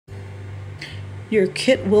Your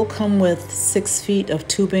kit will come with 6 feet of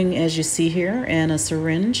tubing, as you see here, and a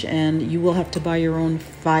syringe, and you will have to buy your own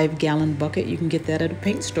 5-gallon bucket. You can get that at a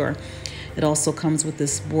paint store. It also comes with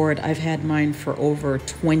this board. I've had mine for over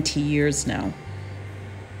 20 years now.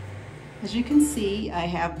 As you can see, I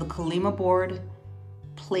have the Colema board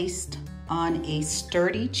placed on a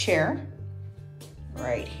sturdy chair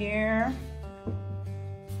right here.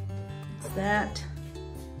 It's that.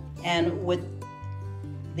 And with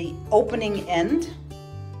the opening end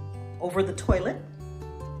over the toilet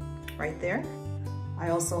right there.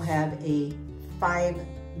 I also have a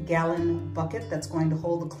 5-gallon bucket that's going to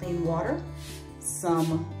hold the clean water,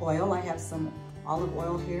 some oil. I have some olive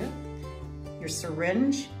oil here, your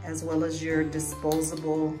syringe, as well as your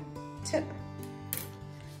disposable tip.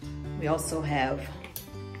 We also have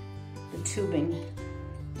the tubing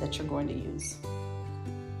that you're going to use.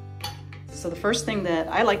 So the first thing that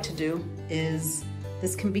I like to do is,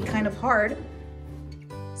 this can be kind of hard,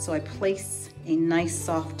 so I place a nice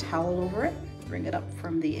soft towel over it, bring it up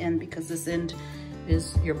from the end, because this end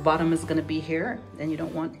is, your bottom is gonna be here, and you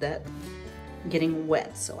don't want that getting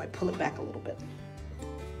wet, so I pull it back a little bit.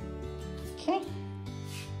 Okay.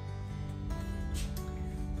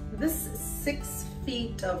 This 6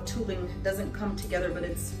 feet of tubing doesn't come together, but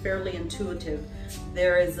it's fairly intuitive.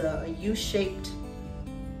 There is a U-shaped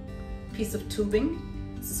piece of tubing.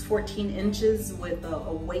 This is 14 inches with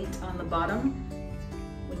a weight on the bottom.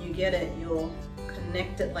 When you get it, you'll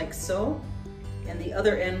connect it like so, and the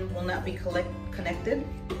other end will not be connected,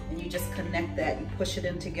 and you just connect that. You push it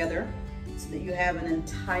in together so that you have an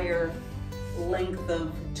entire length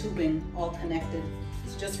of tubing all connected.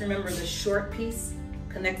 So just remember, the short piece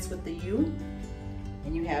connects with the U,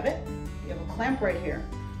 and you have it. You have a clamp right here.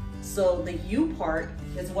 So the U part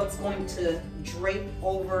is what's going to drape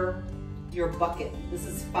over your bucket. This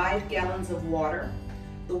is 5 gallons of water.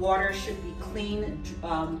 The water should be clean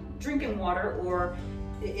drinking water, or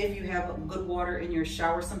if you have good water in your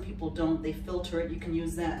shower. Some people don't, they filter it, you can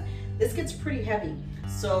use that. This gets pretty heavy,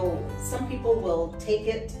 so some people will take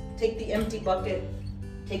the empty bucket,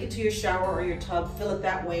 take it to your shower or your tub, fill it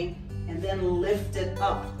that way, and then lift it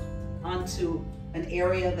up onto an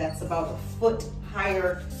area that's about 1 foot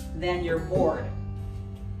higher than your board.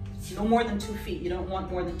 No more than 2 feet. You don't want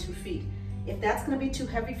more than 2 feet. If that's going to be too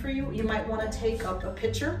heavy for you, you might want to take up a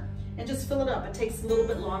pitcher and just fill it up. It takes a little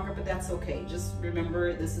bit longer, but that's okay. Just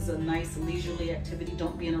remember, this is a nice leisurely activity.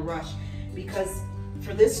 Don't be in a rush, because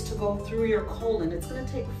for this to go through your colon, it's going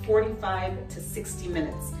to take 45 to 60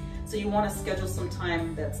 minutes. So you want to schedule some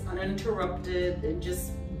time that's uninterrupted and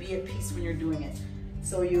just be at peace when you're doing it.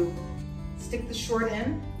 So you stick the short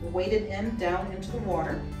end, the weighted end, down into the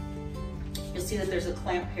water. You'll see that there's a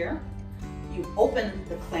clamp here. You open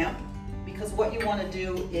the clamp, because what you want to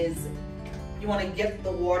do is you want to get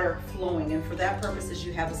the water flowing, and for that purpose is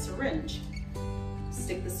you have a syringe.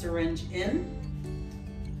 Stick the syringe in,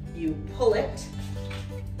 you pull it,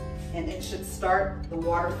 and it should start the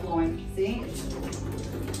water flowing. See,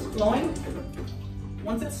 it's flowing.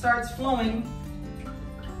 Once it starts flowing,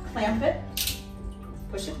 clamp it,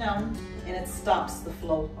 push it down, and it stops the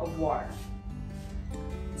flow of water.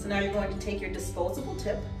 So now you're going to take your disposable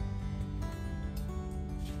tip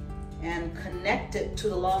and connect it to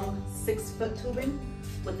the long 6-foot tubing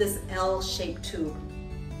with this L-shaped tube.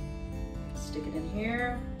 Stick it in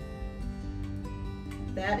here.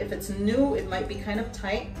 Like that. If it's new, it might be kind of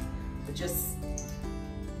tight, but just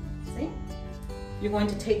see. You're going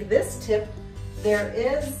to take this tip. There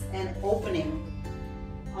is an opening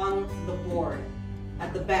on the board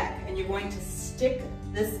at the back, and you're going to stick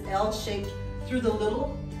this L-shaped through the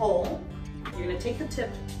little hole. You're going to take the tip.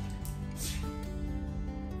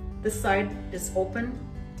 This side is open.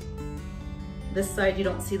 This side, you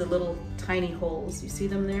don't see the little tiny holes. You see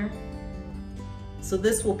them there? So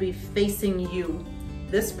this will be facing you.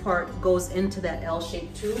 This part goes into that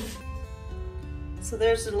L-shaped tube. So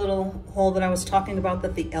there's the little hole that I was talking about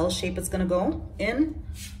that the L shape is gonna go in.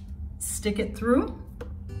 Stick it through,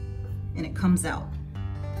 and it comes out.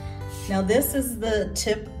 Now this is the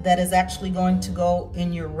tip that is actually going to go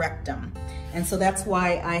in your rectum. And so that's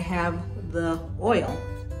why I have the oil.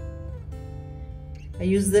 I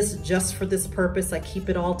use this just for this purpose. I keep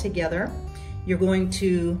it all together. You're going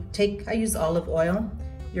to take, I use olive oil.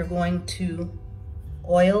 You're going to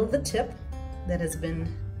oil the tip that has been,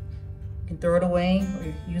 you can throw it away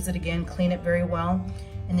or use it again, clean it very well.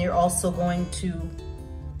 And you're also going to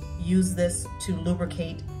use this to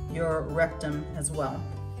lubricate your rectum as well.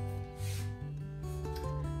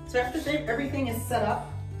 So after everything is set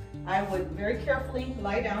up, I would very carefully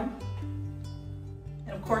lie down.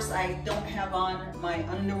 And of course, I don't have on my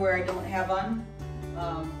underwear. I don't have on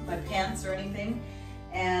my pants or anything.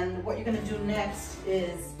 And what you're gonna do next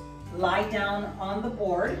is lie down on the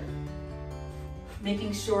board,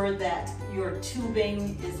 making sure that your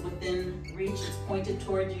tubing is within reach, it's pointed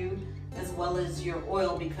toward you, as well as your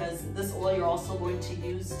oil, because this oil you're also going to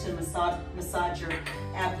use to massage your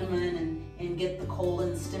abdomen and get the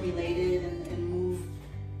colon stimulated and move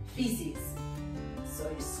feces. So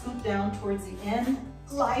you scoop down towards the end,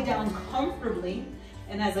 lie down comfortably,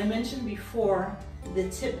 and as I mentioned before, the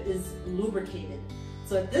tip is lubricated.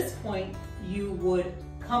 So at this point, you would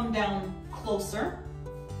come down closer,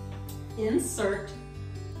 insert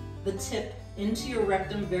the tip into your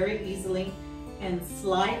rectum very easily, and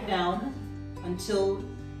slide down until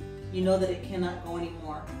you know that it cannot go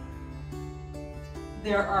anymore.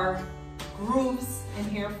 There are grooves in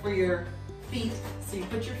here for your feet, so you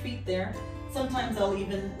put your feet there. Sometimes I'll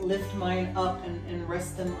even lift mine up and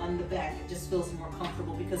rest them on the back. It just feels more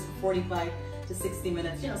comfortable, because for 45 to 60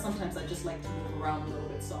 minutes, you know, sometimes I just like to move around a little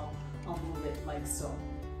bit, so I'll move it like so.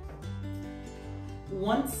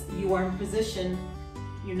 Once you are in position,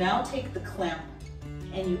 you now take the clamp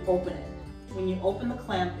and you open it. When you open the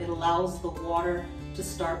clamp, it allows the water to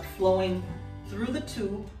start flowing through the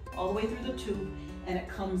tube, all the way through the tube, and it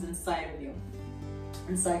comes inside of you,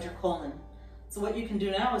 inside your colon. So what you can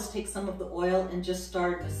do now is take some of the oil and just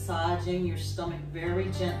start massaging your stomach very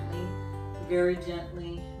gently, very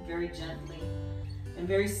gently, very gently. And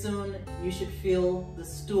very soon you should feel the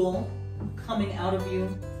stool coming out of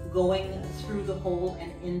you, going through the hole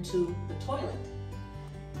and into the toilet.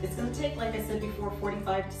 It's going to take, like I said before,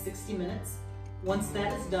 45 to 60 minutes. Once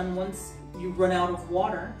that is done, once you run out of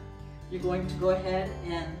water, you're going to go ahead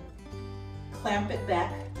and clamp it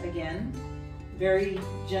back again. Very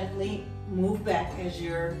gently move back as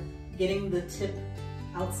you're getting the tip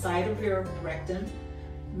outside of your rectum.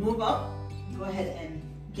 Move up, go ahead and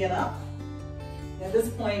get up. At this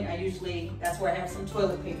point, that's where I have some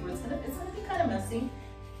toilet paper. It's gonna be kind of messy.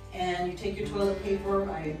 And you take your toilet paper,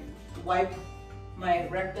 I wipe my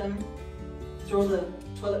rectum, throw the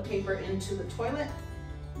toilet paper into the toilet,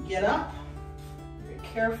 get up, very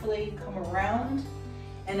carefully come around,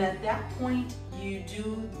 and at that point you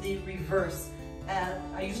do the reverse.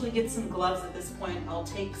 I usually get some gloves at this point. I'll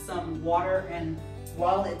take some water, and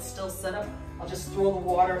while it's still set up, I'll just throw the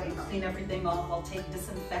water and clean everything off. I'll take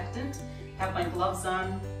disinfectant, have my gloves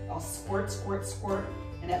on, I'll squirt, squirt, squirt,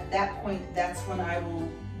 and at that point, that's when I will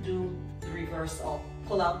do the reverse. I'll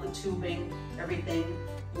pull out the tubing, everything,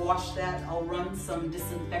 wash that. I'll run some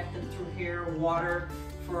disinfectant through here, water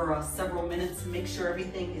for several minutes, make sure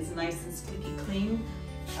everything is nice and squeaky clean.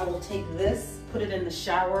 I will take this, put it in the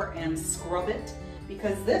shower and scrub it,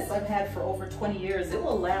 because this I've had for over 20 years. It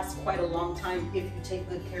will last quite a long time if you take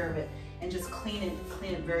good care of it and just clean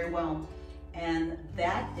it very well. And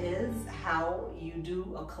that is how you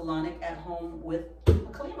do a colonic at home with